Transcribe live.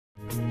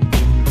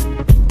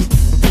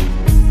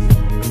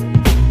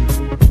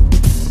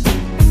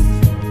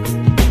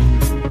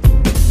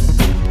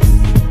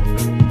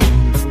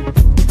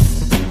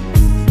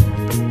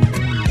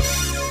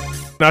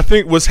And I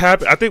think what's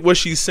happening, I think what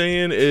she's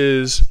saying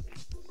is,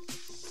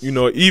 you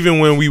know, even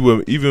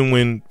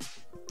when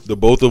the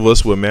both of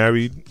us were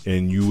married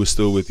and you were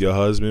still with your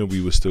husband,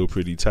 we were still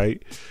pretty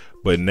tight.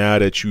 But now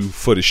that you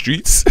for the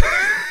streets,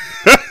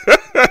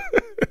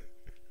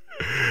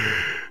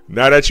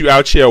 now that you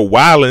out here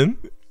wilding,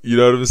 you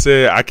know what I'm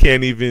saying? I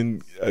can't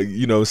even,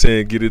 you know what I'm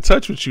saying, get in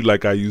touch with you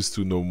like I used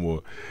to no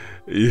more.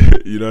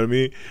 You know what I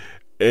mean?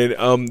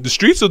 And the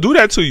streets will do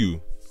that to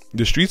you.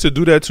 The streets will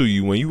do that to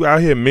you. When you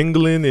out here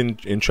mingling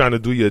and trying to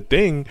do your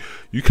thing,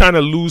 you kind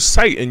of lose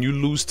sight and you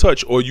lose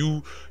touch, or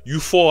you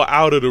fall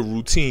out of the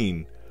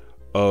routine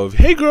of,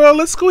 hey girl,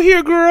 let's go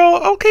here, girl.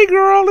 Okay,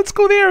 girl, let's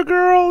go there,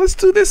 girl. Let's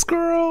do this,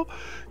 girl.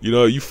 You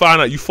know, you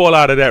find out, you fall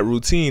out of that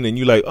routine and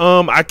you like,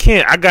 I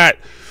can't, I got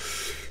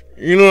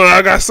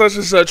such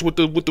and such with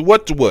the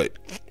what to what.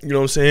 You know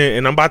what I'm saying?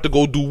 And I'm about to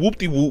go do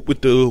whoop-de-whoop with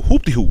the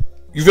hoop-de-hoop.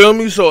 You feel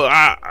me? So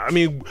I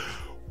mean,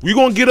 we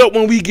gonna get up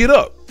when we get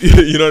up.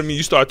 You know what I mean?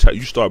 You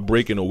start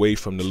breaking away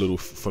from the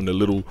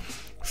little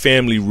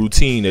family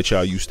routine that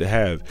y'all used to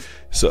have.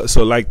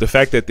 So like the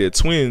fact that they're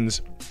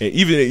twins, and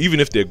even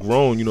if they're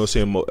grown, you know what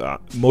I'm saying,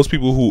 most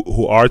people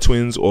who are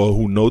twins or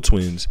who know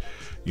twins,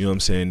 you know what I'm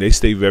saying, they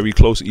stay very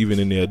close even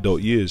in their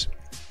adult years.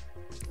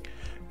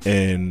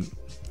 And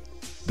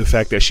the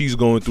fact that she's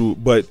going through,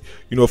 but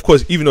you know, of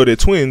course, even though they're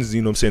twins,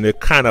 you know what I'm saying, they're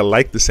kind of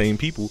like the same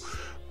people.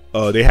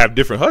 They have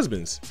different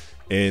husbands.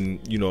 And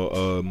you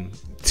know,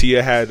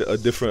 Tia had a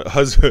different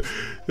husband.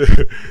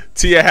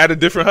 Tia had a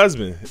different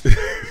husband,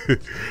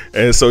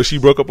 and so she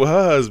broke up with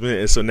her husband,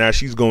 and so now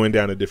she's going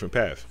down a different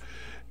path.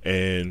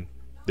 And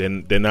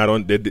then they're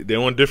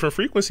on different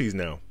frequencies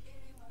now.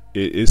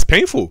 It's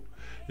painful.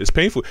 It's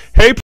painful.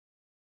 Hey,